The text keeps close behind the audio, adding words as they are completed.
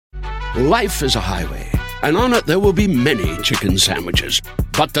Life is a highway, and on it there will be many chicken sandwiches.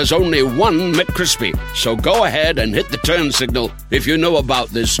 But there's only one McCrispy. So go ahead and hit the turn signal if you know about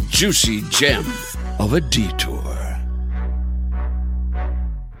this juicy gem of a detour.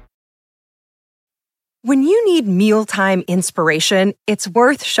 When you need mealtime inspiration, it's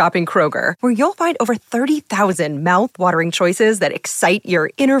worth shopping Kroger, where you'll find over 30,000 mouth-watering choices that excite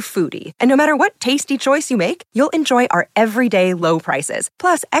your inner foodie. And no matter what tasty choice you make, you'll enjoy our everyday low prices,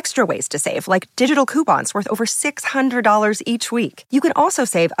 plus extra ways to save, like digital coupons worth over $600 each week. You can also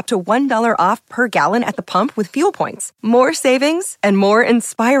save up to $1 off per gallon at the pump with fuel points. More savings and more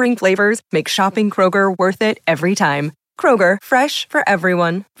inspiring flavors make shopping Kroger worth it every time. Kroger, fresh for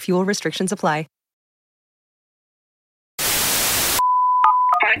everyone. Fuel restrictions apply.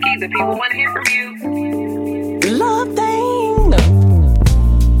 Punkie, the people want to hear from you. Love Thang.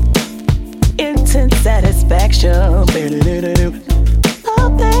 Intense satisfaction. Love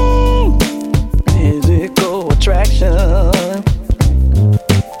Thang. Physical attraction.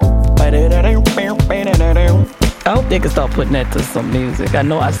 I hope they can start putting that to some music. I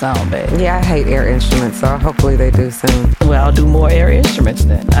know I sound bad. Yeah, I hate air instruments, so hopefully they do soon. Well, I'll do more air instruments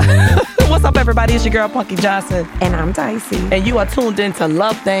then. What's up, everybody? It's your girl, Punkie Johnson. And I'm Dicey. And you are tuned into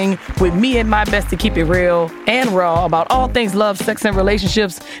Love Thang with me and my best to keep it real and raw about all things love, sex, and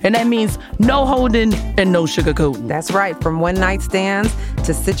relationships. And that means no holding and no sugarcoating. That's right. From one-night stands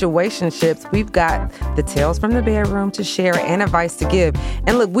to situationships, we've got the tales from the bedroom to share and advice to give.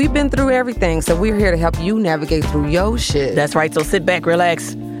 And look, we've been through everything, so we're here to help you navigate through your shit. That's right. So sit back,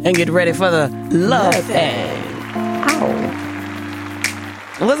 relax, and get ready for the Love Thang. Ow.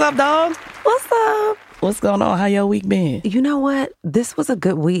 What's up, dog? What's up? What's going on? How your week been? You know what? This was a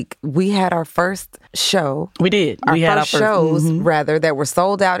good week. We had our first show. We did. We had our first shows, rather, that were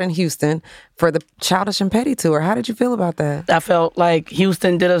sold out in Houston for the Childish and Petty tour. How did you feel about that? I felt like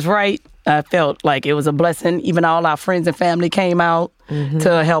Houston did us right. I felt like it was a blessing. Even all our friends and family came out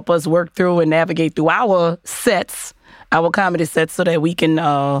to help us work through and navigate through our sets, our comedy sets, so that we can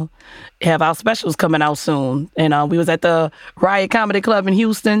have our specials coming out soon. And we was at the Riot Comedy Club in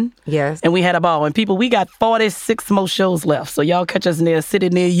Houston. Yes. And we had a ball. And people, we got 46 more shows left. So y'all catch us in a city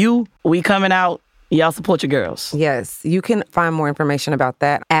near you. We coming out. Y'all support your girls. Yes. You can find more information about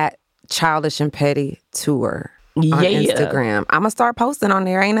that at Childish and Petty Tour. On Instagram. I'm going to start posting on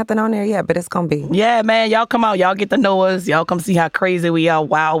there. Ain't nothing on there yet, but it's going to be. Yeah, man. Y'all come out. Y'all get to know us. Y'all come see how crazy we are,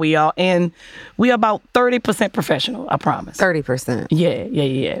 wild we are. And we are about 30% professional, I promise. 30%.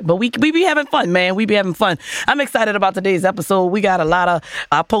 Yeah. But we be having fun, man. We be having fun. I'm excited about today's episode. We got a lot of...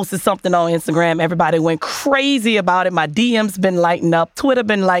 I posted something on Instagram. Everybody went crazy about it. My DMs been lighting up. Twitter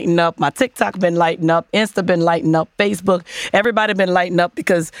been lighting up. My TikTok been lighting up. Insta been lighting up. Facebook. Everybody been lighting up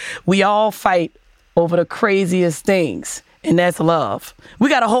because we all fight over the craziest things, and that's love. We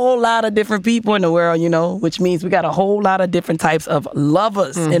got a whole lot of different people in the world, which means we got a whole lot of different types of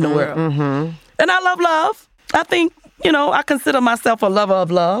lovers in the world. And I love love. I think, I consider myself a lover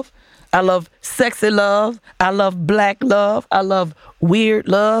of love. I love sexy love. I love black love. I love weird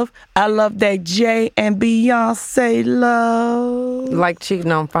love. I love that Jay and Beyonce love. Like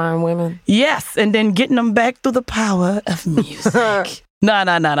cheating on fine women? Yes, and then getting them back through the power of music. No.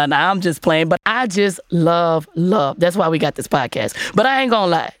 I'm just playing. But I just love love. That's why we got this podcast. But I ain't gonna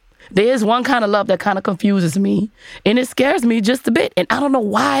lie. There is one kind of love that kind of confuses me. And it scares me just a bit. And I don't know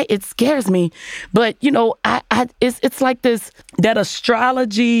why it scares me. But, it's like that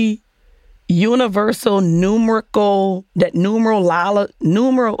astrology, universal, numerical, that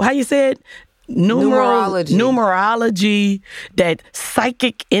how you say it? Numerology, that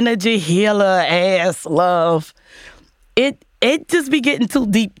psychic energy healer ass love. It just be getting too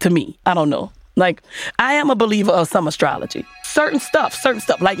deep to me. I don't know. Like, I am a believer of some astrology. Certain stuff.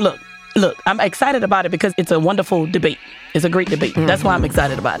 Like, look, I'm excited about it because it's a wonderful debate. It's a great debate. That's why I'm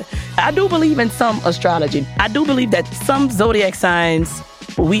excited about it. I do believe in some astrology. I do believe that some zodiac signs,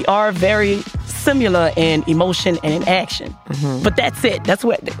 we are very similar in emotion and in action. But that's it. That's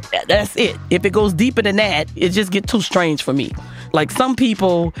it. If it goes deeper than that, it just gets too strange for me. Like, some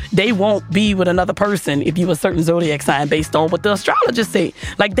people, they won't be with another person if you a certain zodiac sign based on what the astrologist say.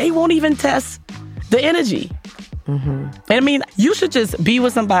 Like, they won't even test the energy. And I mean, you should just be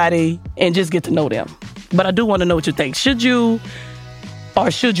with somebody and just get to know them. But I do want to know what you think. Should you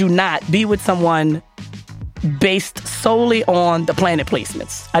or should you not be with someone based solely on the planet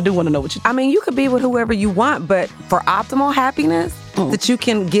placements? I do want to know what you think. I mean, you could be with whoever you want, but for optimal happiness that you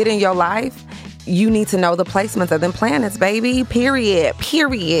can get in your life, you need to know the placements of them planets, baby. Period.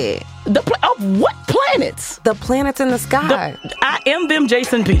 Of what planets? The planets in the sky. I am them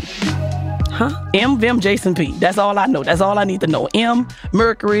Jason P. M, Vim, Jason P. That's all I know. That's all I need to know. M,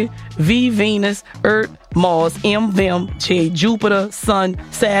 Mercury, V, Venus, Earth, Mars, M, Vim, J, Jupiter, Sun,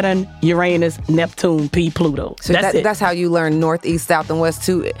 Saturn, Uranus, Neptune, P, Pluto. So that's it. That's how you learn north, east, south, and west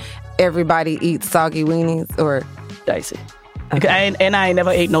too. Everybody eats soggy weenies or... Dicey. Okay. And I ain't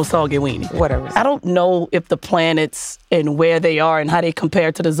never ate no soggy weenie. Whatever. I don't know if the planets and where they are and how they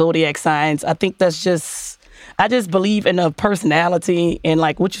compare to the zodiac signs. I think that's just... I just believe in a personality and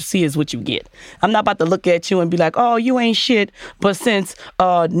like what you see is what you get. I'm not about to look at you and be like, oh, you ain't shit. But since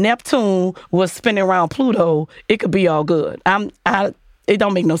Neptune was spinning around Pluto, it could be all good. It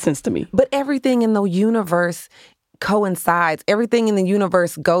don't make no sense to me. But everything in the universe coincides. Everything in the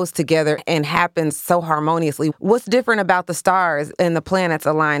universe goes together and happens so harmoniously. What's different about the stars and the planets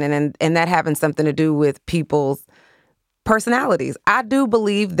aligning and that having something to do with people's personalities? I do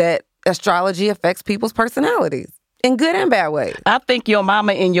believe that astrology affects people's personalities in good and bad ways. I think your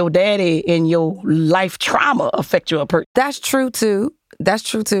mama and your daddy and your life trauma affect your person. That's true too.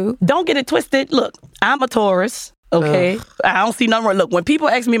 Don't get it twisted. Look, I'm a Taurus. Okay, I don't see nothing wrong. Look, when people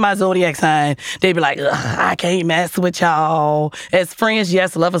ask me my zodiac sign, they be like, I can't mess with y'all. As friends,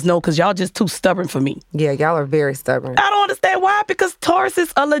 yes, lovers, no, because y'all just too stubborn for me. Yeah, y'all are very stubborn. I don't understand why, because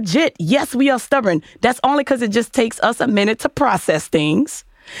Tauruses are legit. Yes, we are stubborn. That's only because it just takes us a minute to process things.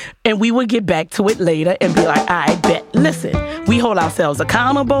 And we will get back to it later and be like, I bet. Listen, we hold ourselves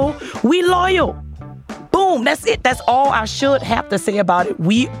accountable. We loyal. Boom, that's it. That's all I should have to say about it.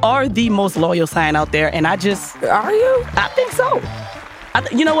 We are the most loyal sign out there, and I just... Are you? I think so.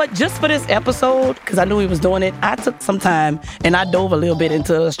 You know what? Just for this episode, because I knew he was doing it, I took some time and I dove a little bit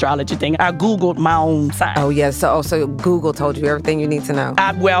into the astrology thing. I Googled my own sign. Oh, yeah. So Google told you everything you need to know.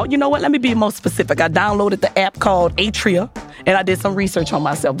 Well, you know what? Let me be more specific. I downloaded the app called Atria, and I did some research on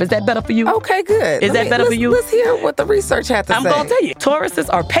myself. Is that better for you? Okay, good. Is that better for you? Let's hear what the research had to say. I'm going to tell you.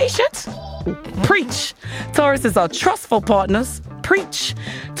 Tauruses are patient. Preach. Tauruses are trustful partners. Preach.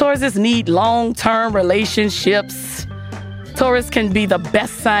 Tauruses need long-term relationships. Taurus can be the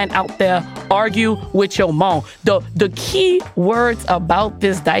best sign out there. Argue with your mom. The key words about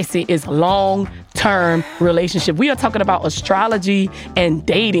this, Dicey, is long-term relationship. We are talking about astrology and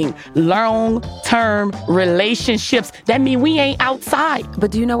dating. Long-term relationships. That means we ain't outside.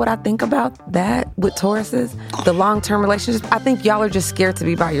 But do you know what I think about that with Tauruses? The long-term relationships? I think y'all are just scared to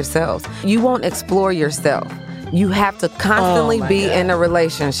be by yourselves. You won't explore yourself. You have to constantly be in a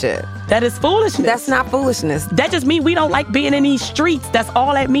relationship. That is foolishness. That's not foolishness. That just means we don't like being in these streets. That's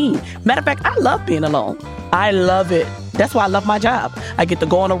all that means. Matter of fact, I love being alone. I love it. That's why I love my job. I get to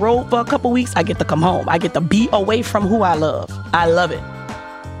go on the road for a couple weeks. I get to come home. I get to be away from who I love. I love it.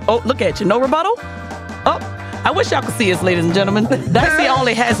 Oh, look at you. No rebuttal? Oh, I wish y'all could see us, ladies and gentlemen. Dicey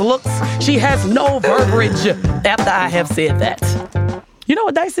only has looks. She has no verbiage after I have said that. You know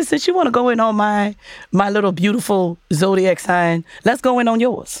what, Dicey, since you want to go in on my little beautiful zodiac sign, let's go in on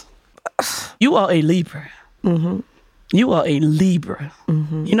yours. You are a Libra. Mm-hmm. You are a Libra.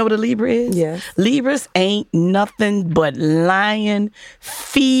 Mm-hmm. You know what a Libra is? Yes. Libras ain't nothing but lying,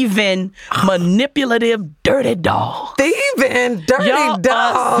 thieving, manipulative, dirty dogs. Thieving, dirty Y'all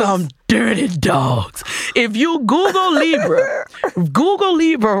dogs. Are some dirty dogs. If you Google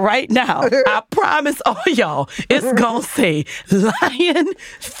Libra right now, I promise all y'all, it's gonna say lying,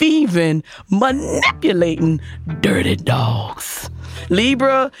 thieving, manipulating, dirty dogs.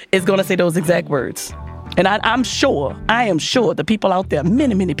 Libra is gonna say those exact words. And I am sure the people out there,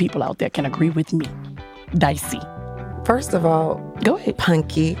 many people out there can agree with me. Dicey. First of all, go ahead.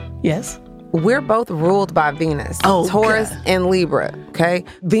 Punkie. Yes. We're both ruled by Venus, Taurus and Libra, okay?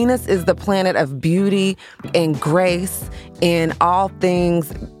 Venus is the planet of beauty and grace and all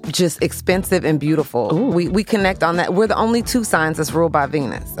things just expensive and beautiful. We connect on that. We're the only two signs that's ruled by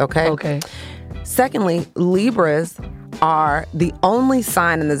Venus, okay? Okay. Secondly, Libras are the only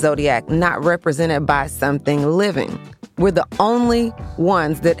sign in the zodiac not represented by something living. We're the only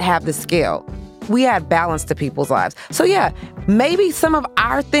ones that have the scale. We add balance to people's lives. So yeah, maybe some of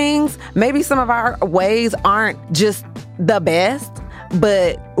our things, maybe some of our ways aren't just the best,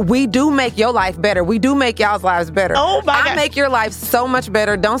 but we do make your life better. We do make y'all's lives better. Oh my God. I make your life so much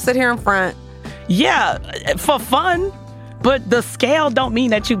better. Don't sit here in front. Yeah, for fun. But the scale don't mean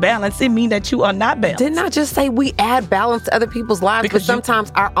that you balance. It mean that you are not balanced. Didn't I just say we add balance to other people's lives, because but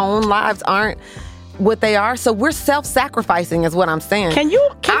sometimes our own lives aren't what they are? So we're self-sacrificing is what I'm saying.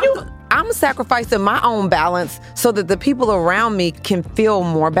 I'm I'm sacrificing my own balance so that the people around me can feel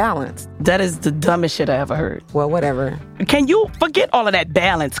more balanced. That is the dumbest shit I ever heard. Well, whatever. Can you forget all of that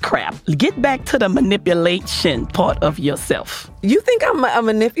balance crap? Get back to the manipulation part of yourself. You think I'm a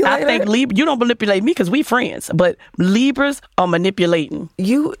manipulator? I think you don't manipulate me because we friends, but Libras are manipulating.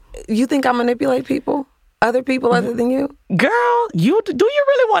 You think I manipulate people? Other people other than you? Girl, do you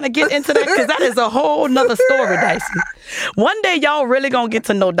really want to get into that? Because that is a whole nother story, Dicey. One day, y'all really going to get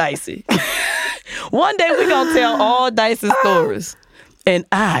to know Dicey. One day, we going to tell all Dicey's stories. And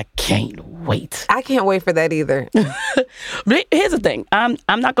I can't wait. I can't wait for that either. But here's the thing. I'm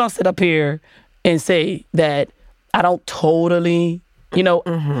not going to sit up here and say that I don't totally,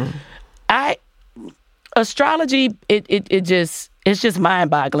 astrology, it's just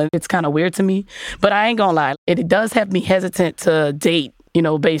mind-boggling. It's kind of weird to me, but I ain't gonna lie. It does have me hesitant to date,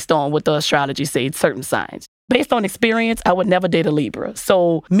 based on what the astrology says, certain signs. Based on experience, I would never date a Libra.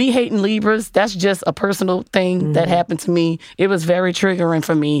 So me hating Libras, that's just a personal thing that happened to me. It was very triggering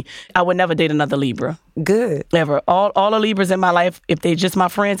for me. I would never date another Libra. Good. Never. All the Libras in my life, if they just my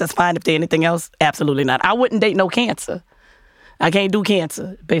friends, that's fine. If they anything else, absolutely not. I wouldn't date no Cancer. I can't do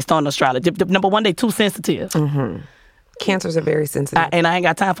Cancer based on astrology. Number one, they too sensitive. Cancers are very sensitive. And I ain't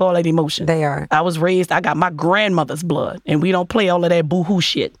got time for all that emotion. They are. I got my grandmother's blood, and we don't play all of that boo-hoo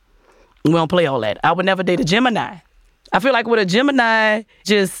shit. We don't play all that. I would never date a Gemini. I feel like with a Gemini,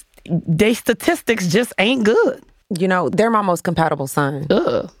 they statistics just ain't good. They're my most compatible sign.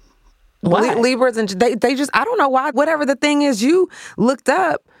 Ugh. Why? Libras, and they just, I don't know why. Whatever the thing is you looked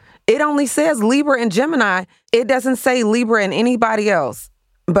up, it only says Libra and Gemini. It doesn't say Libra and anybody else.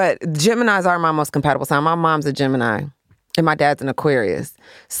 But Geminis are my most compatible sign. My mom's a Gemini. And my dad's an Aquarius.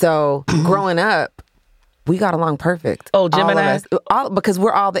 So growing up, we got along perfect. Oh, Gemini? Because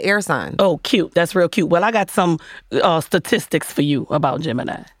we're all the air signs. Oh, cute. That's real cute. Well, I got some statistics for you about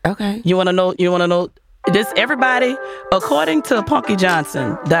Gemini. Okay. You want to know this? Everybody, according to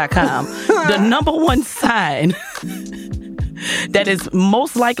PunkieJohnson.com, the number one sign that is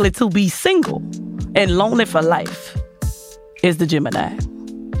most likely to be single and lonely for life is the Gemini.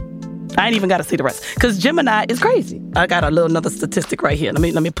 I ain't even got to see the rest because Gemini is crazy. I got another statistic right here.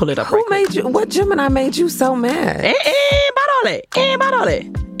 Let me pull it up. Who made you? What Gemini made you so mad? Ain't about all that.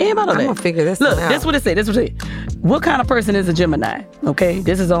 I'm gonna figure this out. Look, out. this what it say. What kind of person is a Gemini? Okay,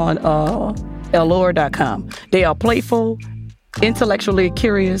 this is on Allure.com. They are playful, intellectually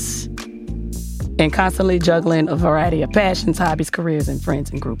curious, and constantly juggling a variety of passions, hobbies, careers, and friends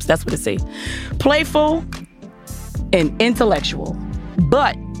and groups. That's what it say. Playful and intellectual.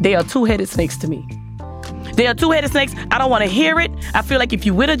 But they are two-headed snakes to me. They are two-headed snakes. I don't want to hear it. I feel like if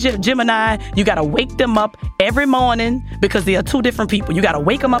you with a Gemini, you got to wake them up every morning because they are two different people. You got to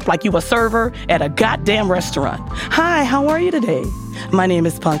wake them up like you a server at a goddamn restaurant. Hi, how are you today? My name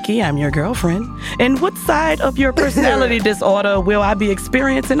is Punkie. I'm your girlfriend. And what side of your personality disorder will I be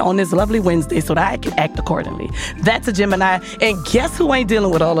experiencing on this lovely Wednesday so that I can act accordingly? That's a Gemini. And guess who ain't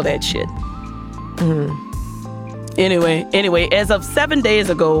dealing with all of that shit? Anyway, as of 7 days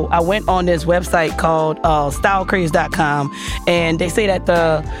ago, I went on this website called stylecraze.com, and they say that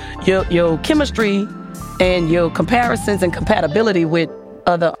your chemistry and your comparisons and compatibility with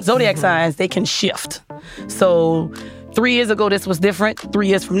other zodiac signs, they can shift. So 3 years ago, this was different. 3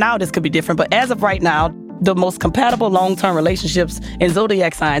 years from now, this could be different. But as of right now, the most compatible long-term relationships in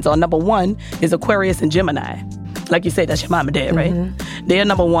zodiac signs are number one is Aquarius and Gemini. Like you said, that's your mom and dad, right? They're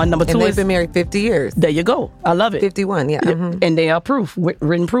number one. Number two and they've been married 50 years. There you go. I love it. 51, yeah. And they are proof,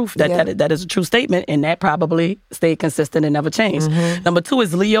 written proof that is a true statement, and that probably stayed consistent and never changed. Number two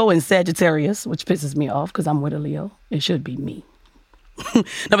is Leo and Sagittarius, which pisses me off because I'm with a Leo. It should be me.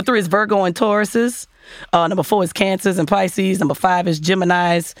 Number three is Virgo and Tauruses. Number four is Cancers and Pisces. Number five is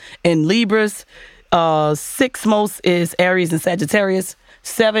Geminis and Libras. Six most is Aries and Sagittarius.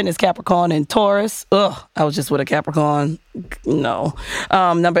 7 is Capricorn and Taurus. Ugh, I was just with a Capricorn. No.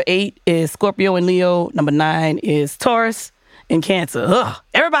 Number 8 is Scorpio and Leo. Number 9 is Taurus and Cancer. Ugh,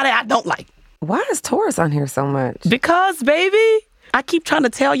 everybody I don't like. Why is Taurus on here so much? Because, baby, I keep trying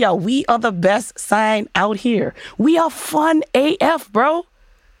to tell y'all, we are the best sign out here. We are fun AF, bro.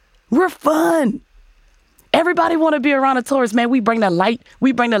 We're fun. Everybody want to be around a Taurus, man. We bring the light.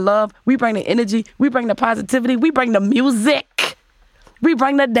 We bring the love. We bring the energy. We bring the positivity. We bring the music. We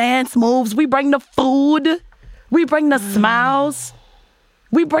bring the dance moves. We bring the food. We bring the smiles.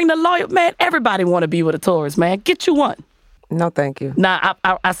 We bring the loyal. Man, everybody want to be with a Taurus, man. Get you one. No, thank you. Now,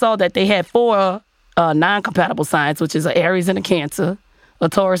 I saw that they had 4 non-compatible signs, which is an Aries and a Cancer, a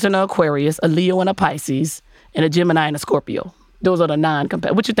Taurus and an Aquarius, a Leo and a Pisces, and a Gemini and a Scorpio. Those are the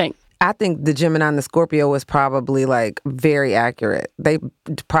non-compatible. What you think? I think the Gemini and the Scorpio was probably like very accurate. They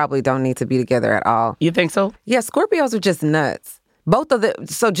probably don't need to be together at all. You think so? Yeah, Scorpios are just nuts. Both of the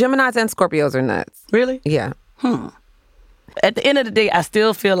so Geminis and Scorpios are nuts. Really? Yeah. At the end of the day, I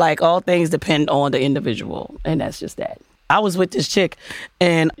still feel like all things depend on the individual, and that's just that. I was with this chick,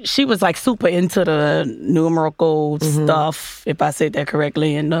 and she was like super into the numerical stuff, if I said that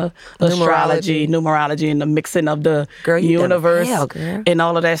correctly, and the astrology, numerology, and the mixing of the universe and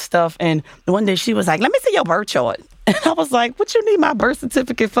all of that stuff. And one day she was like, "Let me see your birth chart." And I was like, "What you need my birth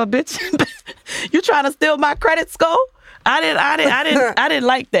certificate for, bitch? You trying to steal my credit score?" I didn't like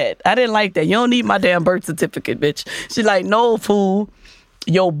that. I didn't like that. You don't need my damn birth certificate, bitch. She's like, "No, fool,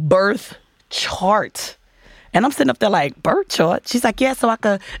 your birth chart." And I'm sitting up there like, birth chart? She's like, yeah, so I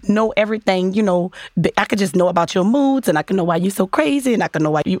could know everything, you know. I could just know about your moods, and I can know why you're so crazy, and I can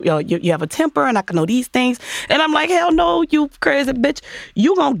know why you have a temper, and I can know these things. And I'm like, hell no, you crazy bitch.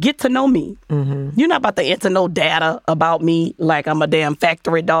 You gonna get to know me. You're not about to enter no data about me like I'm a damn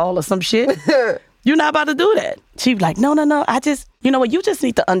factory doll or some shit. You're not about to do that. She was like, no, I just, you know what, you just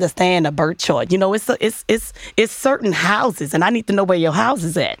need to understand the birth chart. You know, it's certain houses, and I need to know where your house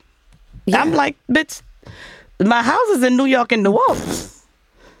is at. Yeah. I'm like, bitch, my house is in New York and New Orleans.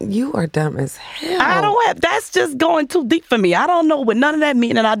 You are dumb as hell. I don't have, that's just going too deep for me. I don't know what none of that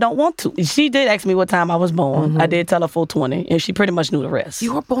mean, and I don't want to. She did ask me what time I was born. I did tell her 4:20, and she pretty much knew the rest.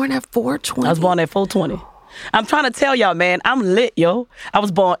 You were born at 4:20? I was born at 4:20. I'm trying to tell y'all, man, I'm lit, yo. I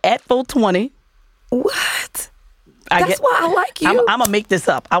was born at 4:20. What? That's why I like you. I'm going to make this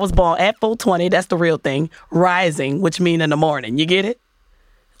up. I was born at 4:20. That's the real thing. Rising, which mean in the morning. You get it?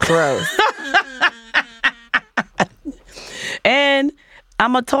 Gross. And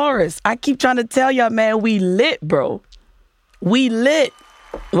I'm a Taurus. I keep trying to tell y'all, man, we lit, bro. We lit.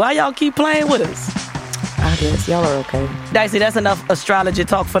 Why y'all keep playing with us? I guess y'all are okay. Dicey, that's enough astrology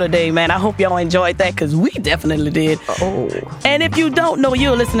talk for the day, man. I hope y'all enjoyed that, because we definitely did. Oh. And if you don't know,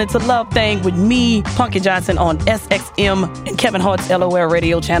 you're listening to Love Thang with me, Punkie Johnson, on SXM and Kevin Hart's LOL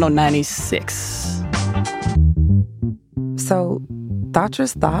Radio Channel 96. So,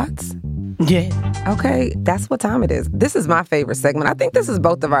 Thotress Thoughts? Yeah. Okay, that's what time it is. This is my favorite segment. I think this is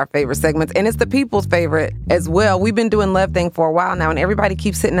both of our favorite segments, and it's the people's favorite as well. We've been doing Love Thang for a while now, and everybody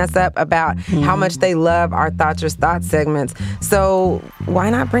keeps hitting us up about how much they love our Thotress Thoughts segments. So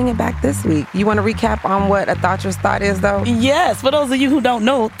why not bring it back this week? You want to recap on what a Thotress Thought is, though? Yes, for those of you who don't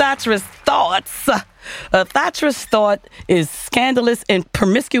know, Thotress Thoughts. A Thotress thought is scandalous and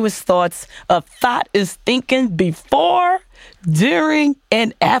promiscuous thoughts. A thought is thinking before, during,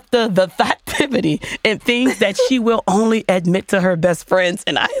 and after the thougtivity, and things that she will only admit to her best friends.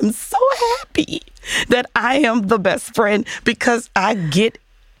 And I am so happy that I am the best friend, because I get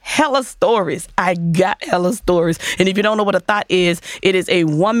hella stories. I got hella stories. And if you don't know what a thot is, it is a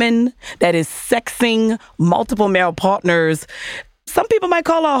woman that is sexing multiple male partners. Some people might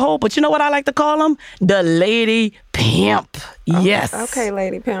call her a hoe, but you know what I like to call them? The lady pimp. Yes. Okay,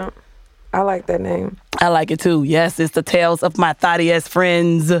 lady pimp. I like that name. I like it too. Yes, it's the tales of my thotty-ass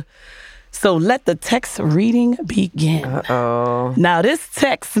friends. So let the text reading begin. Uh-oh. Now, this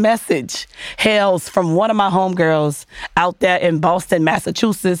text message hails from one of my homegirls out there in Boston,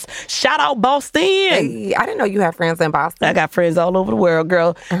 Massachusetts. Shout out, Boston. Hey, I didn't know you had friends in Boston. I got friends all over the world,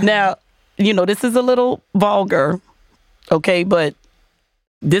 girl. Now, you know, this is a little vulgar, okay, but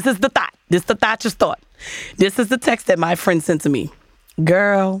this is the thought. This is the Thotress thought. This is the text that my friend sent to me.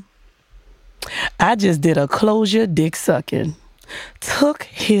 Girl, I just did a closure dick sucking. Took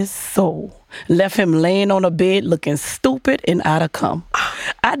his soul. Left him laying on a bed looking stupid and out of cum.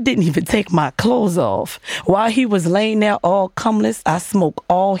 I didn't even take my clothes off. While he was laying there all cumless, I smoked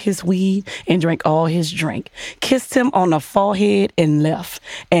all his weed and drank all his drink. Kissed him on the forehead and left.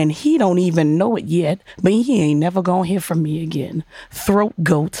 And he don't even know it yet, but he ain't never gonna hear from me again. Throat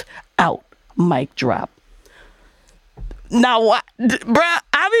goat out. Mic drop. Now, what, bruh,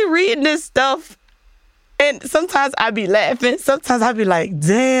 I be reading this stuff, and sometimes I be laughing. Sometimes I be like,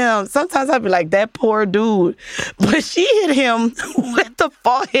 damn. Sometimes I be like, that poor dude. But she hit him with the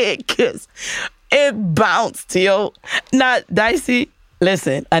forehead kiss. It bounced, yo. Now, Dicey,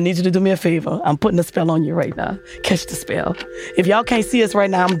 listen, I need you to do me a favor. I'm putting a spell on you right now. Catch the spell. If y'all can't see us right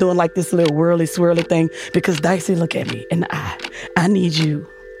now, I'm doing like this little whirly, swirly thing, because Dicey, look at me in the eye. I need you.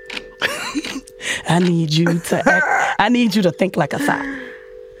 I need you to act. I need you to think like a thot.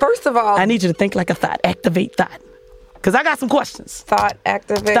 First of all, I need you to think like a thot. Activate thot. Because I got some questions. Thought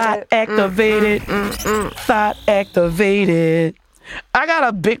activated. Thought activated. Thought activated. I got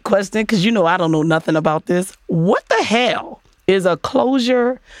a big question, because you know I don't know nothing about this. What the hell is a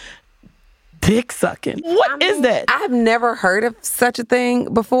closure Dick sucking. What is that? I've never heard of such a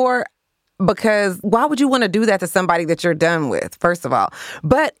thing before. Because why would you want to do that to somebody that you're done with, first of all?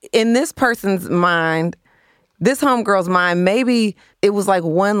 But in this person's mind, this homegirl's mind, maybe it was like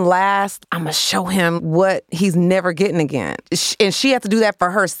one last, I'm going to show him what he's never getting again. And she had to do that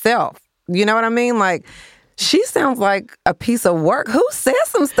for herself. You know what I mean? Like, she sounds like a piece of work. Who says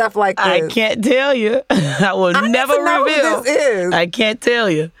some stuff like this? I can't tell you. I will never reveal. Who this is. I can't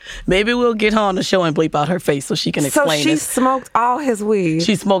tell you. Maybe we'll get her on the show and bleep out her face so she can explain it. So she smoked all his weed.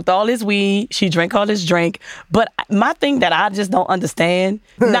 She smoked all his weed. She drank all his drink. But my thing that I just don't understand,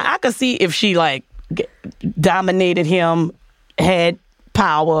 now I could see if she like dominated him, had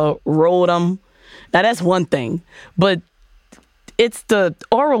power, rode him. Now that's one thing. But it's the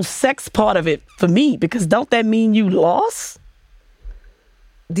oral sex part of it for me, because don't that mean you lost?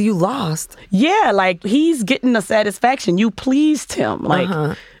 Do you lost? Yeah, like he's getting the satisfaction. You pleased him,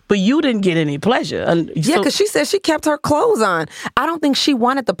 like, but you didn't get any pleasure. Yeah, because she said she kept her clothes on. I don't think she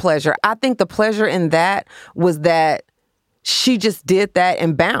wanted the pleasure. I think the pleasure in that was that she just did that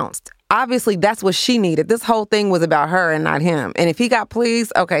and bounced. Obviously, that's what she needed. This whole thing was about her and not him. And if he got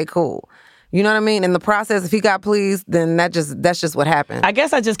pleased, okay, cool. You know what I mean? In the process, if he got pleased, then that's just what happened. I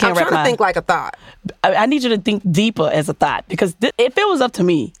guess I just can't I'm trying to think like a thought. I need you to think deeper as a thought, because if it was up to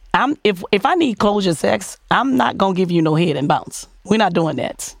me, if I need closure sex, I'm not gonna give you no head and bounce. We're not doing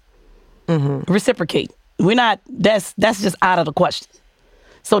that. Mm-hmm. Reciprocate. We're not. That's just out of the question.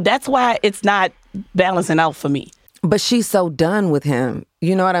 So that's why it's not balancing out for me. But she's so done with him.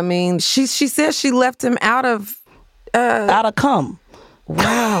 You know what I mean? She says she left him out of cum.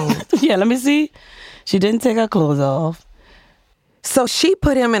 Wow. Yeah, let me see. She didn't take her clothes off. So she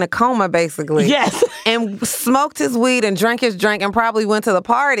put him in a coma, basically. Yes. And smoked his weed and drank his drink and probably went to the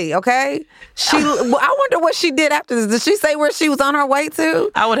party, okay? I wonder what she did after this. Did she say where she was on her way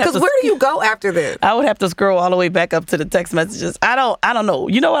to? Because where do you go after this? I would have to scroll all the way back up to the text messages. I don't know.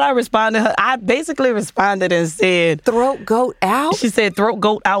 You know what I responded? I basically responded and said... Throat goat out? She said throat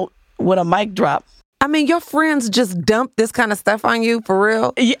goat out with a mic drop. I mean, your friends just dump this kind of stuff on you, for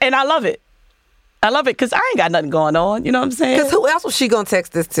real? Yeah, and I love it. I love it because I ain't got nothing going on. You know what I'm saying? Because who else was she going to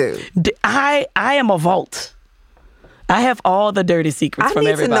text this to? I am a vault. I have all the dirty secrets from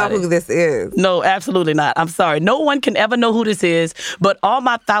everybody. I need to know who this is. No, absolutely not. I'm sorry. No one can ever know who this is. But all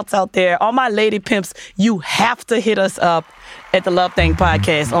my thoughts out there, all my lady pimps, you have to hit us up at the Love Thang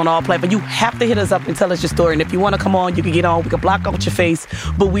podcast on all platforms. You have to hit us up and tell us your story. And if you want to come on, you can get on. We can block out your face.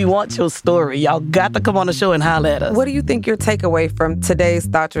 But we want your story. Y'all got to come on the show and holler at us. What do you think your takeaway from today's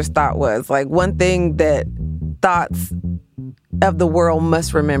Thotress Thought was? Like one thing that thoughts of the world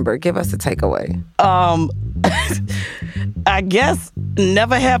must remember. Give us a takeaway. I guess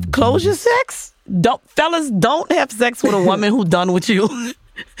never have closure sex. Fellas, don't have sex with a woman who done with you.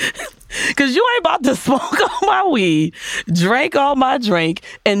 Because you ain't about to smoke all my weed, drink all my drink,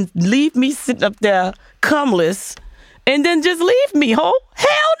 and leave me sitting up there cumless, and then just leave me, ho?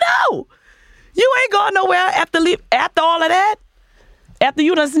 Hell no! You ain't going nowhere after all of that. After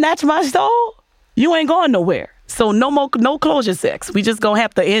you done snatch my soul, you ain't going nowhere. So no closure sex. We just gonna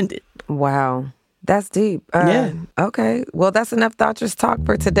have to end it. Wow. That's deep. Yeah. Okay. Well, that's enough Thotress talk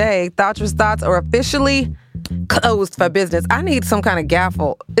for today. Thotress Thoughts are officially closed for business. I need some kind of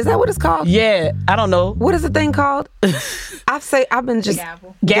gavel. Is that what it's called? Yeah. I don't know. What is the thing called? I've been just...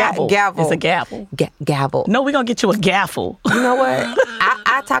 Gavel. Gavel. It's a gavel. Gavel. No, we're going to get you a gavel. You know what?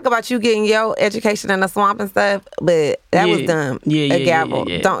 I talk about you getting your education in the swamp and stuff, but that was dumb. A gavel.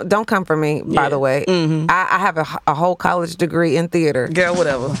 Yeah. Don't come for me, by the way. Mm-hmm. I have a whole college degree in theater. Girl,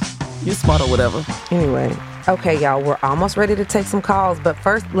 whatever. You smart or whatever. Anyway. Okay, y'all. We're almost ready to take some calls, but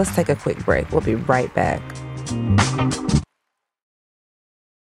first, let's take a quick break. We'll be right back.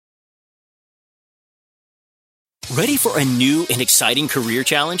 Ready for a new and exciting career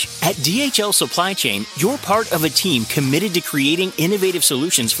challenge? At DHL Supply Chain, you're part of a team committed to creating innovative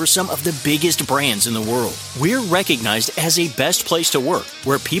solutions for some of the biggest brands in the world. We're recognized as a best place to work,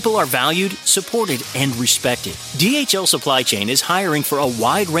 where people are valued, supported, and respected. DHL Supply Chain is hiring for a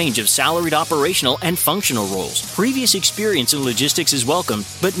wide range of salaried operational and functional roles. Previous experience in logistics is welcome,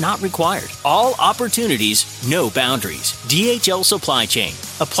 but not required. All opportunities, no boundaries. DHL Supply Chain.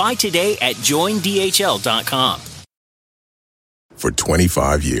 Apply today at joindhl.com. For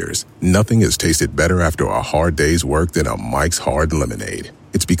 25 years, nothing has tasted better after a hard day's work than a Mike's Hard Lemonade.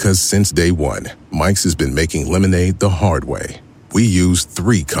 It's because since day one, Mike's has been making lemonade the hard way. We use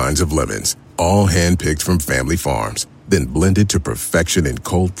 3 kinds of lemons, all hand-picked from family farms, then blended to perfection and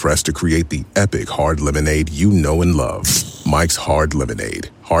cold pressed to create the epic hard lemonade you know and love. Mike's Hard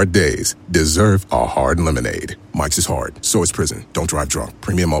Lemonade. hard days deserve a hard lemonade. Mike's is hard, so is prison. Don't drive drunk.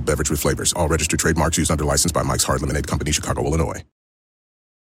 Premium malt beverage with flavors. All registered trademarks used under license by Mike's Hard Lemonade Company, Chicago, Illinois.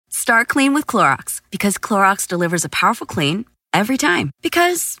 Start clean with Clorox because Clorox delivers a powerful clean every time.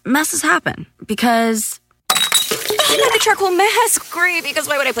 Because messes happen. Because I got the charcoal mask. Great, because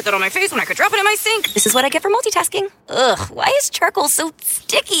why would I put that on my face when I could drop it in my sink? This is what I get for multitasking. Ugh, why is charcoal so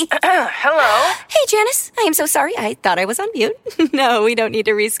sticky? Hello? Hey, Janice. I am so sorry. I thought I was on mute. No, we don't need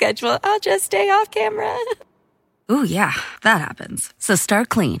to reschedule. I'll just stay off camera. Ooh, yeah, that happens. So start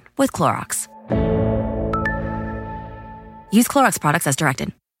clean with Clorox. Use Clorox products as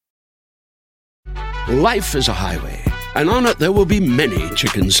directed. Life is a highway, and on it there will be many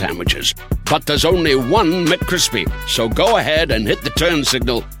chicken sandwiches. But there's only one McCrispy. So go ahead and hit the turn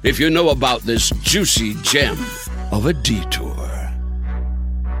signal if you know about this juicy gem of a detour.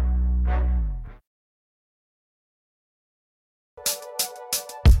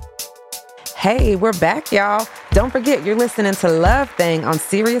 Hey, we're back, y'all. Don't forget, you're listening to Love Thang on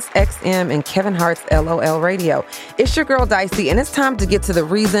Sirius XM and Kevin Hart's LOL Radio. It's your girl, Dicey, and it's time to get to the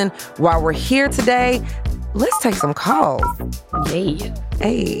reason why we're here today. Let's take some calls. Yeah.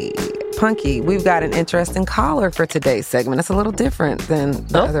 Hey, Punkie, we've got an interesting caller for today's segment. It's a little different than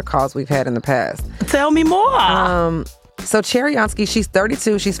the other calls we've had in the past. Tell me more. So Cherryonsky, she's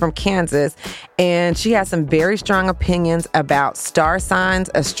 32, she's from Kansas, and she has some very strong opinions about star signs,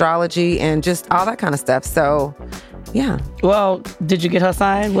 astrology, and just all that kind of stuff. So, yeah. Well, did you get her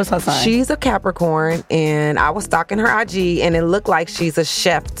sign? What's her sign? She's a Capricorn, and I was stalking her IG, and it looked like she's a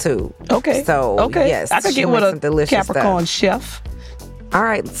chef, too. Okay. So, yes. I could get with a Capricorn chef. All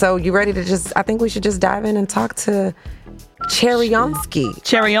right, so you ready to I think we should just dive in and talk to Cherryonsky.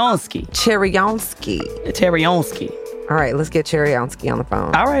 All right, let's get Cherryonsky on the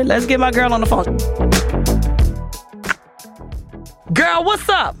phone. All right, let's get my girl on the phone. Girl, what's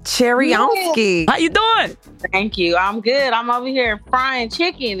up? Cherryonsky. How you doing? Thank you. I'm good. I'm over here frying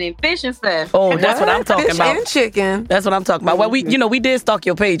chicken and fish and stuff. Oh, that's what I'm talking Fish about. and chicken. That's what I'm talking about. Well, we did stalk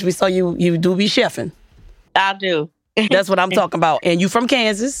your page. We saw you do be chefing. I do. That's what I'm talking about. And you from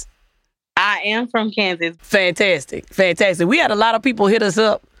Kansas? I am from Kansas. Fantastic. We had a lot of people hit us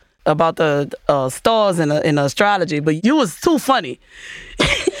up about the stars in astrology, but you was too funny.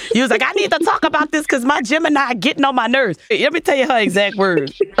 You was like, I need to talk about this because my Gemini getting on my nerves. Let me tell you her exact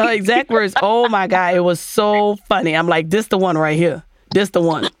words. Oh my God, it was so funny. I'm like, this the one right here. This the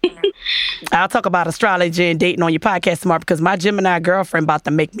one. I'll talk about astrology and dating on your podcast tomorrow because my Gemini girlfriend about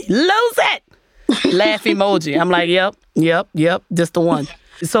to make me lose it. Laugh emoji. I'm like, yep, this the one.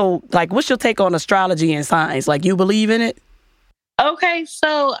 So, like, what's your take on astrology and signs? Like, you believe in it? Okay,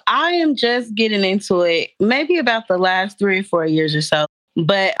 so I am just getting into it maybe about the last 3 or 4 years or so.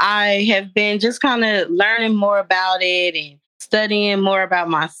 But I have been just kind of learning more about it and studying more about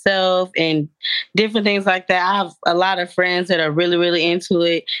myself and different things like that. I have a lot of friends that are really, really into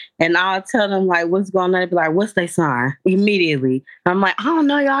it. And I'll tell them, like, what's going on? They'll be like, what's their sign? Immediately. I'm like, I don't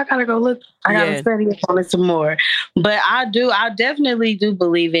know, y'all. I got to go look. I got to study up on it some more. But I definitely do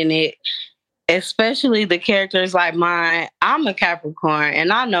believe in it. Especially the characters like mine. I'm a Capricorn,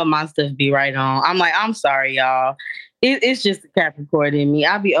 and I know my stuff be right on. I'm like, I'm sorry, y'all. It's just a Capricorn in me.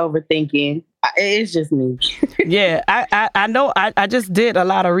 I be overthinking. It's just me. Yeah, I know. I just did a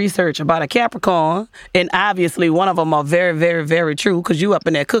lot of research about a Capricorn, and obviously one of them are very, very, very true because you up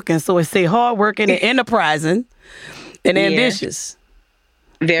in there cooking. So it say hardworking and enterprising and ambitious.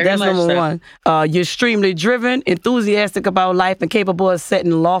 That's number one. You're extremely driven, enthusiastic about life, and capable of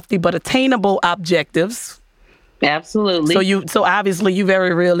setting lofty but attainable objectives. Absolutely. So obviously you're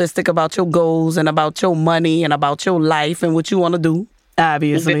very realistic about your goals and about your money and about your life and what you want to do.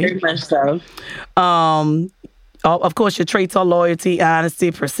 Obviously. Very much so. Of course, your traits are loyalty, honesty,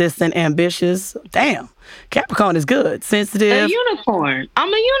 persistent, ambitious. Damn, Capricorn is good. Sensitive. A unicorn.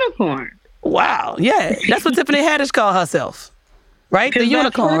 I'm a unicorn. Wow. Yeah, that's what Tiffany Haddish called herself. Right? The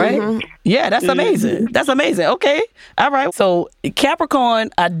unicorn, right? Mm-hmm. Yeah, that's amazing. That's amazing. Okay. All right. So Capricorn,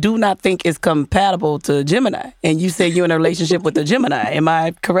 I do not think is compatible to Gemini. And you say you're in a relationship with a Gemini. Am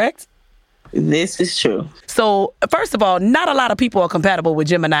I correct? This is true. So first of all, not a lot of people are compatible with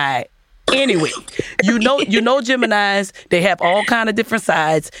Gemini anyway. You know Geminis, they have all kind of different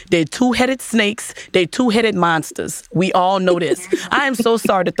sides. They're two-headed snakes. They're two-headed monsters. We all know this. I am so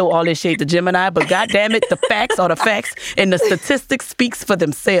sorry to throw all this shade to Gemini, but goddammit, the facts are the facts, and the statistics speaks for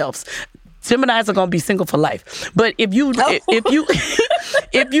themselves. Geminis are gonna be single for life. But if you know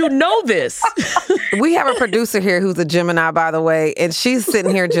this, we have a producer here who's a Gemini, by the way, and she's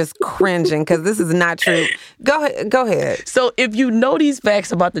sitting here just cringing because this is not true. Go ahead. So if you know these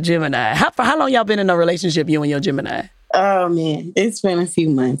facts about the Gemini, for how long y'all been in a relationship, you and your Gemini? Oh, man. It's been a few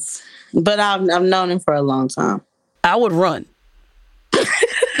months. But I've known him for a long time. I would run.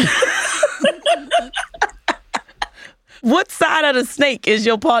 What side of the snake is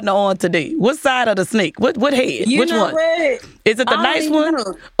your partner on today? What side of the snake? What head? You Which know one? what? Is it the nice one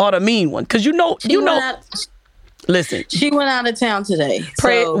or the mean one? Because you know. Listen. She went out of town today.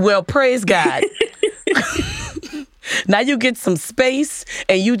 Praise God. Now you get some space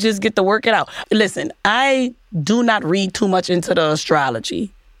and you just get to work it out. Listen, I do not read too much into the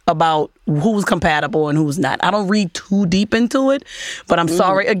astrology about who's compatible and who's not. I don't read too deep into it, but I'm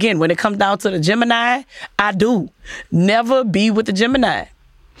sorry. Again, when it comes down to the Gemini, I do. Never be with the Gemini.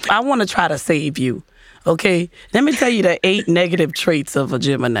 I want to try to save you. Okay? Let me tell you the 8 negative traits of a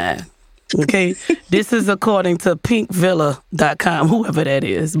Gemini. Okay? This is according to pinkvilla.com, whoever that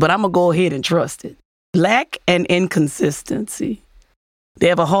is, but I'm going to go ahead and trust it. Lack and inconsistency. They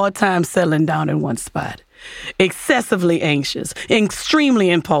have a hard time settling down in one spot. Excessively anxious,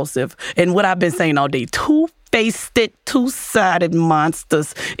 extremely impulsive, and what I've been saying all day, two-faced, two-sided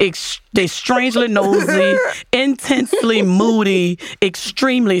monsters. They're strangely nosy, intensely moody,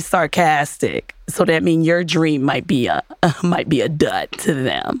 extremely sarcastic. So that means your dream might be a dud to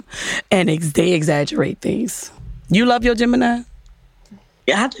them, and they exaggerate things. You love your Gemini?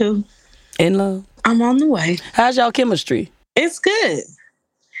 Yeah, I do. In love? I'm on the way. How's y'all chemistry? It's good.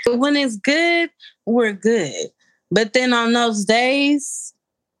 When it's good, we're good. But then on those days,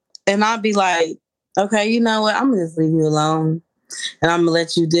 and I'll be like, okay, you know what? I'm going to just leave you alone. And I'm going to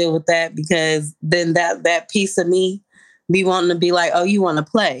let you deal with that, because then that piece of me be wanting to be like, oh, you want to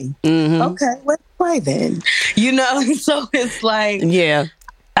play? Mm-hmm. Okay, let's play then. You know? So it's like... Yeah,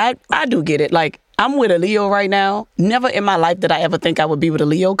 I do get it. Like, I'm with a Leo right now. Never in my life did I ever think I would be with a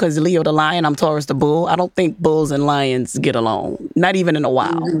Leo, because Leo the lion, I'm Taurus the bull. I don't think bulls and lions get along, not even in a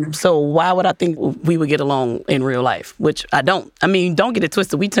while. Mm-hmm. So why would I think we would get along in real life? Which I don't. I mean, don't get it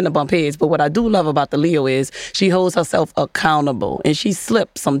twisted. We tend to bump heads. But what I do love about the Leo is she holds herself accountable, and she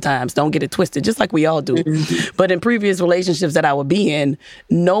slips sometimes. Don't get it twisted, just like we all do. Mm-hmm. But in previous relationships that I would be in,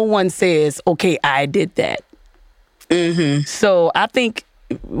 no one says, okay, I did that. Mm-hmm. So I think...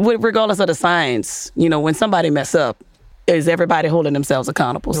 regardless of the signs, you know, when somebody mess up, is everybody holding themselves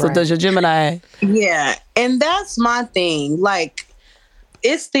accountable? Right. So does your Gemini? Yeah. And that's my thing. Like,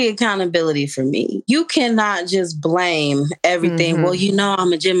 it's the accountability for me. You cannot just blame everything. Mm-hmm. Well, you know,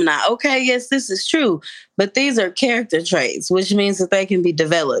 I'm a Gemini. Okay, yes, this is true. But these are character traits, which means that they can be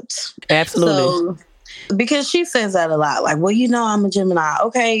developed. Absolutely. So, because she says that a lot. Like, well, you know, I'm a Gemini.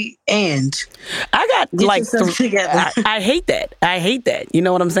 Okay, and I got like I hate that. I hate that. You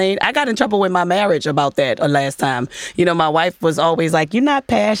know what I'm saying? I got in trouble with my marriage about that last time. You know, my wife was always like, "You're not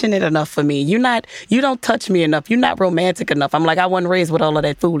passionate enough for me. You don't touch me enough. You're not romantic enough." I'm like, I wasn't raised with all of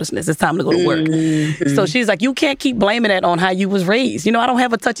that foolishness. It's time to go to work. Mm-hmm. So she's like, you can't keep blaming that on how you was raised. You know, I don't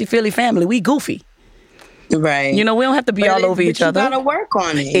have a touchy-feely family. We goofy. Right. You know, we don't have to be all over each other. You got to work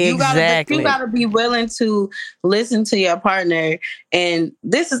on it. Exactly. You got to be willing to listen to your partner. And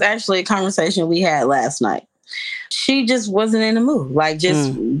this is actually a conversation we had last night. She just wasn't in the mood. Like,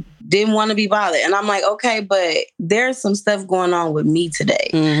 just didn't want to be bothered. And I'm like, okay, but there's some stuff going on with me today.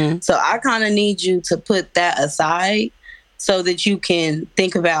 Mm-hmm. So I kind of need you to put that aside so that you can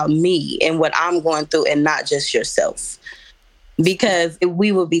think about me and what I'm going through and not just yourself. Because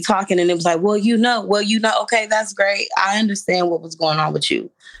we would be talking and it was like, well, you know, okay, that's great. I understand what was going on with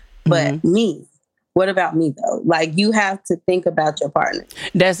you. But me, what about me though? Like, you have to think about your partner.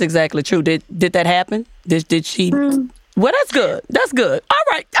 That's exactly true. Did that happen? Did she? Well, that's good. That's good. All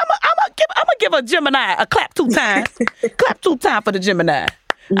right. I'm gonna give a Gemini a clap 2 times. Clap 2 times for the Gemini.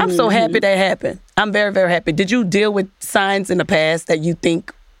 I'm so happy that happened. I'm very, very happy. Did you deal with signs in the past that you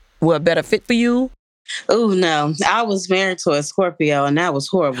think were a better fit for you? Oh, no. I was married to a Scorpio, and that was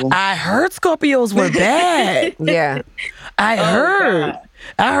horrible. I heard Scorpios were bad. Yeah. I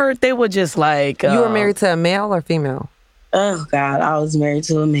heard they were just like... you were married to a male or female? Oh, God. I was married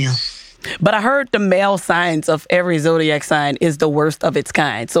to a male. But I heard the male signs of every zodiac sign is the worst of its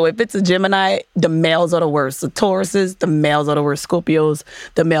kind. So if it's a Gemini, the males are the worst. The Tauruses, the males are the worst. Scorpios,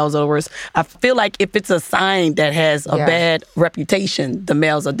 the males are the worst. I feel like if it's a sign that has a bad reputation, the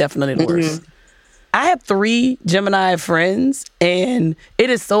males are definitely the worst. I have 3 Gemini friends, and it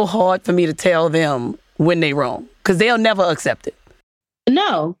is so hard for me to tell them when they wrong, because they'll never accept it.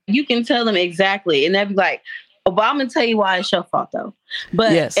 No, you can tell them exactly, and they'll be like, oh, but I'm going to tell you why it's your fault, though.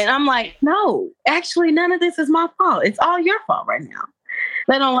 But And I'm like, no, actually, none of this is my fault. It's all your fault right now.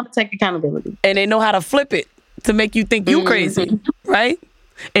 They don't want to take accountability. And they know how to flip it to make you think you crazy, right?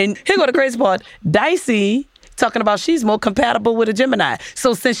 And here go the crazy part. Dicey talking about she's more compatible with a Gemini.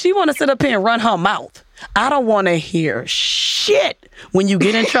 So since she want to sit up here and run her mouth I don't want to hear shit when you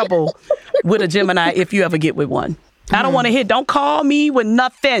get in trouble with a Gemini if you ever get with one. I don't want to hear. Don't call me with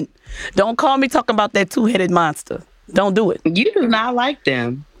nothing. Don't call me talking about that two-headed monster. Don't do it. You do not like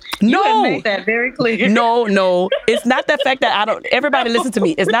them. No. You have made that very clear. No. It's not the fact that I don't. Everybody listen to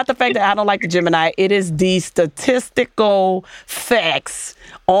me. It's not the fact that I don't like the Gemini. It is the statistical facts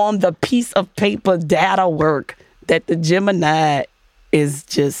on the piece of paper data work that the Gemini is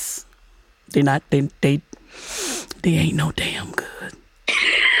just. They ain't no damn good.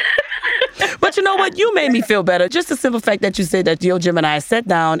 But you know what? You made me feel better. Just the simple fact that you said that your Gemini sat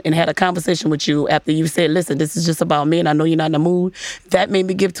down and had a conversation with you after you said, listen, this is just about me and I know you're not in the mood. That made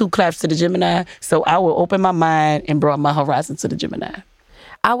me give 2 claps to the Gemini. So I will open my mind and broaden my horizon to the Gemini.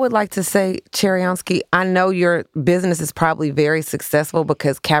 I would like to say, Cherryonsky, I know your business is probably very successful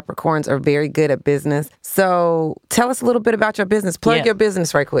because Capricorns are very good at business. So tell us a little bit about your business. Plug your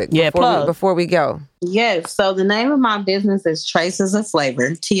business right quick before we go. Yes. So the name of my business is Traces of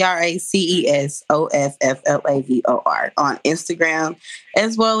Flavor, TRACESOFFLAVOR on Instagram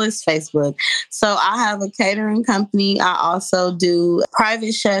as well as Facebook. So I have a catering company. I also do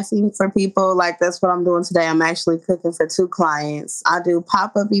private chefing for people. Like that's what I'm doing today. I'm actually cooking for 2 clients. I do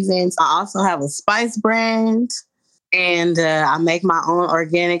pop-up events. I also have a spice brand. And I make my own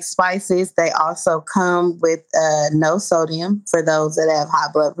organic spices. They also come with no sodium for those that have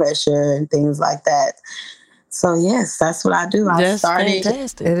high blood pressure and things like that. So, yes, that's what I do. That's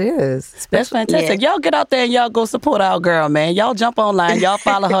fantastic. It is. That's fantastic. Yeah. Y'all get out there and y'all go support our girl, man. Y'all jump online. Y'all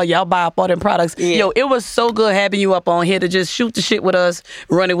follow her. Y'all buy up all them products. Yeah. Yo, it was so good having you up on here to just shoot the shit with us,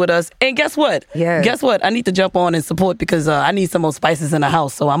 run it with us. And guess what? Yes. Guess what? I need to jump on and support because I need some more spices in the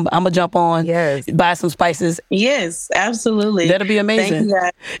house. So I'm going to jump on, buy some spices. Yes, absolutely. That'll be amazing. Thank you,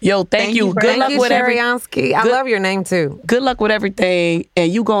 guys. Yo, thank you. Good luck with everything. I love your name, too. Good luck with everything.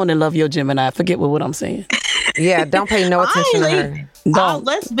 And you go on and love your Gemini. Forget what I'm saying. Yeah, don't pay no attention to her. Don't.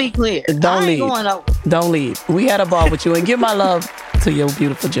 Let's be clear. Don't leave. Don't leave. We had a ball with you. And give my love to your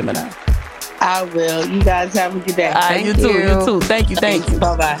beautiful Gemini. I will. You guys have a good day. You too. Thank you.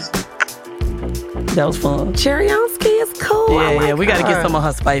 Bye-bye. That was fun. Cherryonsky is cool. Yeah, we got to get some of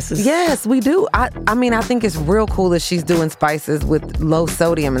her spices. Yes, we do. I mean, I think it's real cool that she's doing spices with low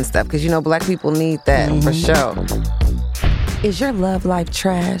sodium and stuff because, Black people need that for sure. Is your love life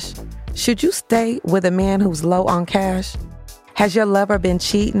trash? Should you stay with a man who's low on cash? Has your lover been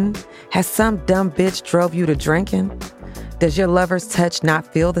cheating? Has some dumb bitch drove you to drinking? Does your lover's touch not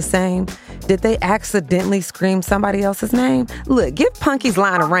feel the same? Did they accidentally scream somebody else's name? Look, give Punkie's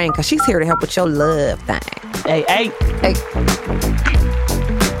line a ring because she's here to help with your love thing. Hey.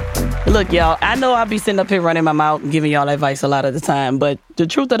 Look, y'all, I know I'll be sitting up here running my mouth and giving y'all advice a lot of the time, but the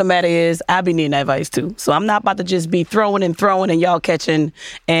truth of the matter is I be needing advice too. So I'm not about to just be throwing and y'all catching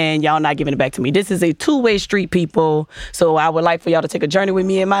and y'all not giving it back to me. This is a two-way street, people. So I would like for y'all to take a journey with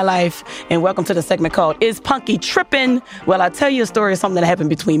me in my life. And welcome to the segment called Is Punkie Trippin'? Well, I'll tell you a story of something that happened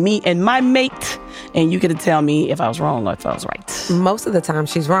between me and my mate. And you get to tell me if I was wrong or if I was right. Most of the time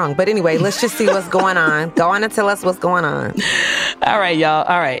she's wrong. But anyway, let's just see what's going on. Go on and tell us what's going on. All right, y'all.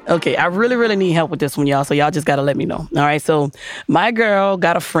 All right. Okay. I really, really need help with this one, y'all. So y'all just got to let me know. All right. So my girl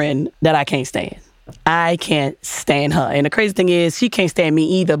got a friend that I can't stand. I can't stand her. And the crazy thing is she can't stand me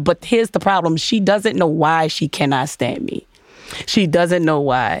either. But here's the problem. She doesn't know why she cannot stand me. She doesn't know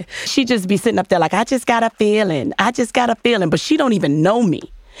why. She just be sitting up there like, I just got a feeling. But she don't even know me.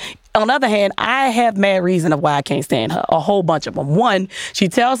 On the other hand, I have mad reason of why I can't stand her. A whole bunch of them. One, she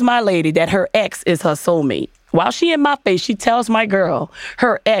tells my lady that her ex is her soulmate. While she in my face, she tells my girl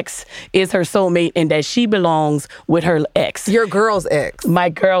her ex is her soulmate and that she belongs with her ex. Your girl's ex. My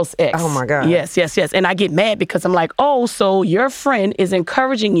girl's ex. Oh, my God. Yes. And I get mad because I'm like, oh, so your friend is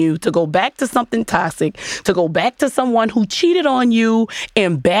encouraging you to go back to something toxic, to go back to someone who cheated on you,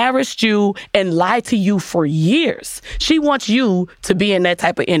 embarrassed you, and lied to you for years. She wants you to be in that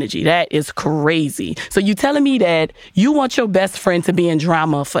type of energy. That is crazy. So you telling me that you want your best friend to be in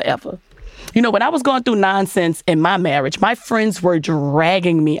drama forever. When I was going through nonsense in my marriage, my friends were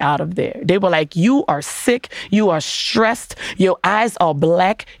dragging me out of there. They were like, you are sick. You are stressed. Your eyes are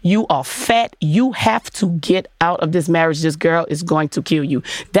black. You are fat. You have to get out of this marriage. This girl is going to kill you.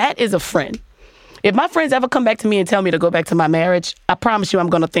 That is a friend. If my friends ever come back to me and tell me to go back to my marriage, I promise you I'm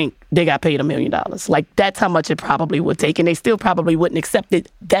going to think they got paid $1 million. Like, that's how much it probably would take. And they still probably wouldn't accept it.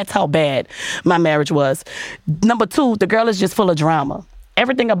 That's how bad my marriage was. Number 2, the girl is just full of drama.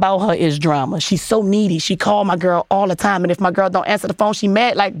 Everything about her is drama. She's so needy. She call my girl all the time. And if my girl don't answer the phone, she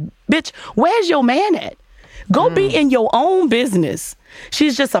mad. Like, bitch, where's your man at? Go be in your own business.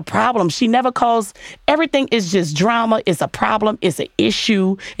 She's just a problem. She never calls. Everything is just drama. It's a problem. It's an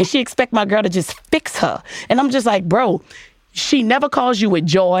issue. And she expect my girl to just fix her. And I'm just like, bro, she never calls you with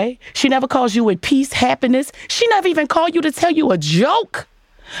joy. She never calls you with peace, happiness. She never even called you to tell you a joke.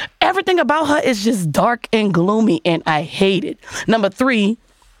 Everything about her is just dark and gloomy, and I hate it. Number 3,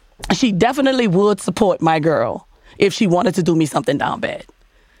 she definitely would support my girl if she wanted to do me something down bad.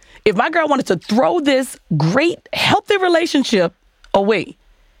 If my girl wanted to throw this great, healthy relationship away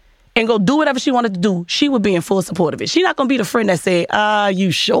and go do whatever she wanted to do, she would be in full support of it. She's not going to be the friend that say,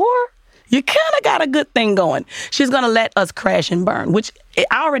 you sure? You kind of got a good thing going. She's going to let us crash and burn, which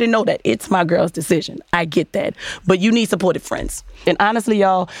I already know that it's my girl's decision. I get that. But you need supportive friends. And honestly,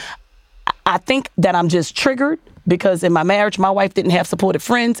 y'all, I think that I'm just triggered because in my marriage, my wife didn't have supportive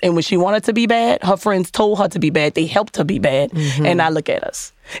friends. And when she wanted to be bad, her friends told her to be bad. They helped her be bad. Mm-hmm. And now look at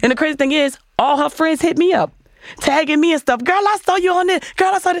us. And the crazy thing is, all her friends hit me up, tagging me and stuff. Girl, I saw you on this.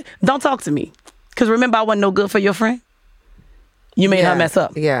 Girl, I saw this. Don't talk to me. Because remember, I wasn't no good for your friend. You made her mess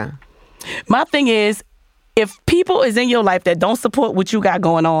up. Yeah. My thing is, if people is in your life that don't support what you got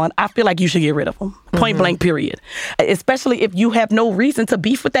going on, I feel like you should get rid of them. Point blank, period. Especially if you have no reason to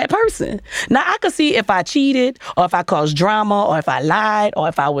beef with that person. Now, I could see if I cheated or if I caused drama or if I lied or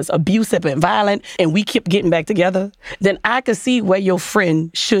if I was abusive and violent and we kept getting back together, then I could see where your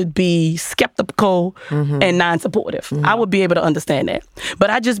friend should be skeptical and non-supportive. I would be able to understand that. But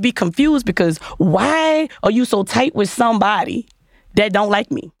I just be confused because why are you so tight with somebody that don't like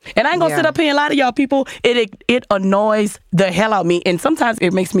me? And I ain't gonna sit up here and lie to y'all people. It annoys the hell out of me. And sometimes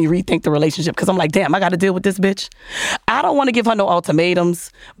it makes me rethink the relationship because I'm like, damn, I gotta deal with this bitch. I don't want to give her no ultimatums,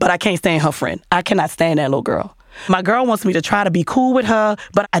 but I can't stand her friend. I cannot stand that little girl. My girl wants me to try to be cool with her,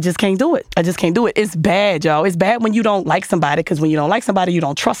 but I just can't do it. It's bad, y'all. It's bad when you don't like somebody because when you don't like somebody, you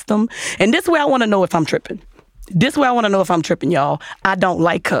don't trust them. And this way I want to know if I'm tripping. Y'all. I don't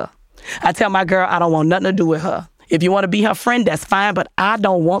like her. I tell my girl I don't want nothing to do with her. If you want to be her friend, that's fine, but I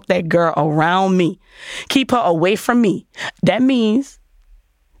don't want that girl around me. Keep her away from me. That means,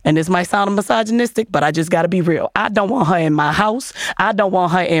 and this might sound misogynistic, but I just got to be real. I don't want her in my house. I don't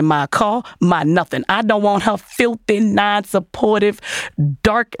want her in my car, my nothing. I don't want her filthy, non-supportive,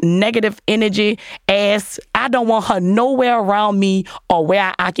 dark, negative energy ass. I don't want her nowhere around me or where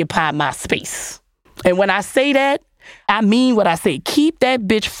I occupy my space. And when I say that, I mean what I say. Keep that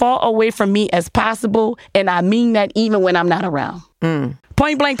bitch far away from me as possible. And I mean that even when I'm not around.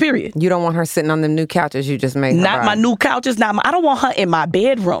 Point blank, period. You don't want her sitting on them new couches you just made her Not buy. my new couches. I don't want her in my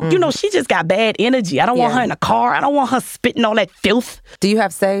bedroom. You know, she just got bad energy. I don't want her in a car. I don't want her spitting all that filth. Do you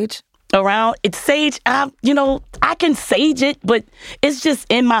have sage? Around. It's sage. I can sage it, but it's just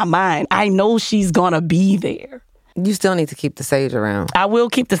in my mind. I know she's going to be there. You still need to keep the sage around. I will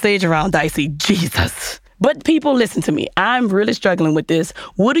keep the sage around, Dicey. Jesus. But people, listen to me. I'm really struggling with this.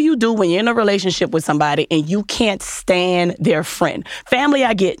 What do you do when you're in a relationship with somebody and you can't stand their friend? Family,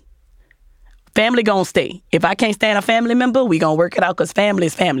 I get. Family gonna stay. If I can't stand a family member, we gonna work it out because family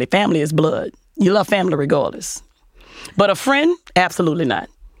is family. Family is blood. You love family regardless. But a friend, absolutely not.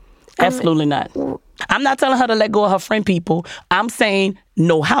 Absolutely not. I'm not telling her to let go of her friend people. I'm saying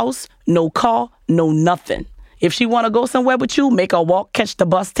no house, no car, no nothing. If she want to go somewhere with you, make her walk, catch the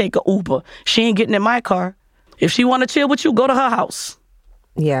bus, take a Uber. She ain't getting in my car. If she want to chill with you, go to her house.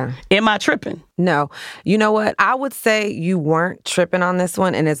 Yeah. Am I tripping? No. You know what? I would say you weren't tripping on this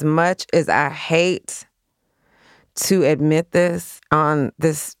one. And as much as I hate to admit this on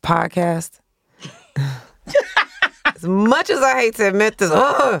this podcast, as much as I hate to admit this,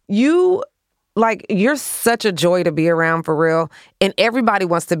 you're such a joy to be around for real. And everybody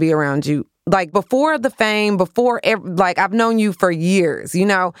wants to be around you. Like before the fame, I've known you for years,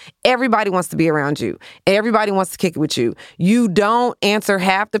 everybody wants to be around you. Everybody wants to kick it with you. You don't answer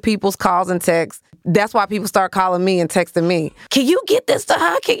half the people's calls and texts. That's why people start calling me and texting me. Can you get this to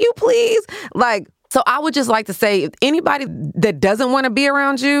her? Can you please? So I would just like to say, if anybody that doesn't want to be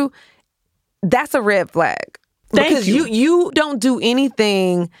around you, that's a red flag. Because you don't do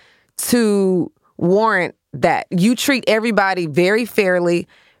anything to warrant that. You treat everybody very fairly.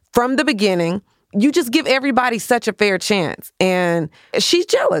 From the beginning, you just give everybody such a fair chance. And she's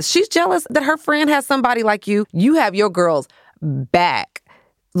jealous. She's jealous that her friend has somebody like you. You have your girl's back.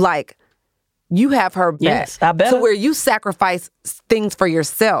 You have her back. Yes, I bet. To where you sacrifice things for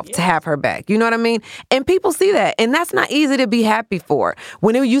yourself to have her back. You know what I mean? And people see that. And that's not easy to be happy for.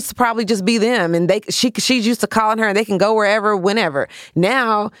 When it used to probably just be them and she's used to calling her and they can go wherever, whenever.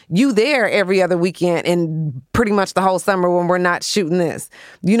 Now, you there every other weekend and pretty much the whole summer when we're not shooting this.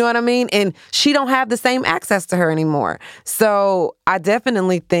 You know what I mean? And she don't have the same access to her anymore. So I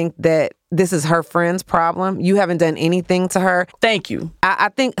definitely think that this is her friend's problem. You haven't done anything to her. Thank you. I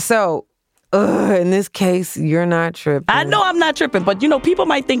think so. In this case, you're not tripping. I know I'm not tripping, but people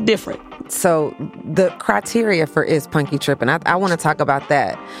might think different. So the criteria for is Punkie tripping? I want to talk about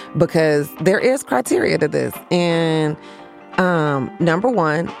that because there is criteria to this. And number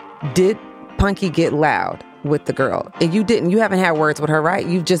one, did Punkie get loud with the girl? And you didn't. You haven't had words with her, right?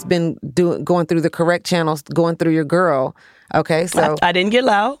 You've just been going through the correct channels, going through your girl. Okay, so I didn't get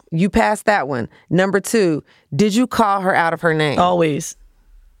loud. You passed that one. Number two, did you call her out of her name? Always.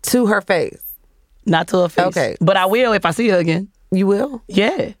 To her face? Not to her face. Okay. But I will if I see her again. You will?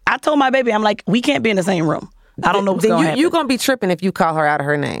 Yeah. I told my baby, I'm like, we can't be in the same room. I don't know what's going to happen. You're going to be tripping if you call her out of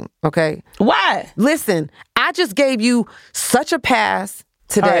her name, okay? Why? Listen, I just gave you such a pass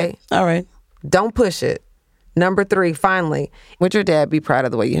today. All right. Don't push it. Number three, finally, would your dad be proud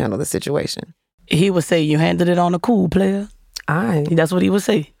of the way you handled the situation? He would say, you handled it on a cool, player. That's what he would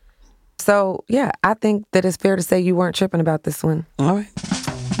say. So, yeah, I think that it's fair to say you weren't tripping about this one. All right.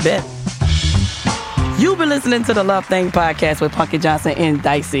 Bet. You've been listening to the Love Thang podcast with Punkie Johnson and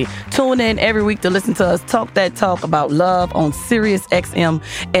Dicey. Tune in every week to listen to us talk that talk about love on Sirius XM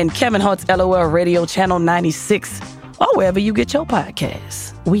and Kevin Hart's LOL Radio Channel 96 or wherever you get your podcasts.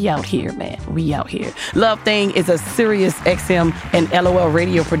 We out here, man. We out here. Love Thang is a Sirius XM and LOL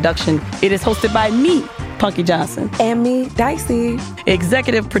Radio production. It is hosted by me, Punkie Johnson. And me, Dicey.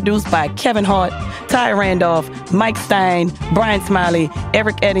 Executive produced by Kevin Hart, Ty Randolph, Mike Stein, Brian Smiley,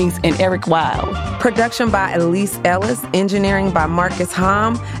 Eric Eddings, and Eric Wild. Production by Elise Ellis. Engineering by Marcus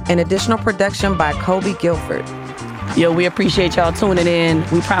Hom. And additional production by Kobe Guilford. Yo, we appreciate y'all tuning in.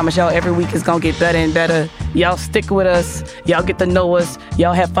 We promise y'all every week is going to get better and better. Y'all stick with us. Y'all get to know us.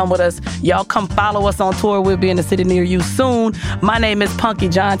 Y'all have fun with us. Y'all come follow us on tour. We'll be in the city near you soon. My name is Punkie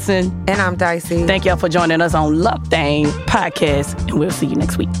Johnson. And I'm Dicey. Thank y'all for joining us on Love Thang podcast. And we'll see you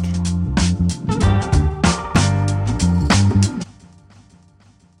next week.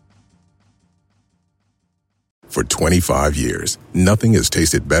 For 25 years, nothing has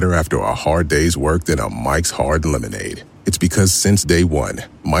tasted better after a hard day's work than a Mike's Hard Lemonade. It's because since day one,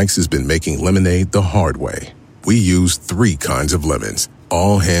 Mike's has been making lemonade the hard way. We use 3 kinds of lemons,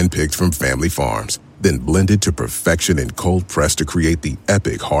 all hand-picked from family farms, then blended to perfection and cold-pressed to create the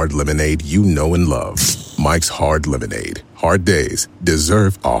epic hard lemonade you know and love. Mike's Hard Lemonade. Hard days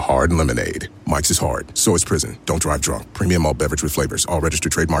deserve a hard lemonade. Mike's is hard, so is prison. Don't drive drunk. Premium malt beverage with flavors. All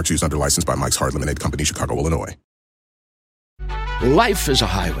registered trademarks used under license by Mike's Hard Lemonade Company, Chicago, Illinois. Life is a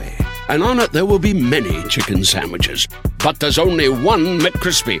highway, and on it there will be many chicken sandwiches. But there's only one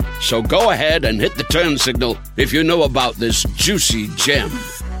McCrispy. So go ahead and hit the turn signal if you know about this juicy gem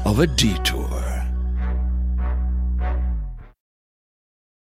of a detour.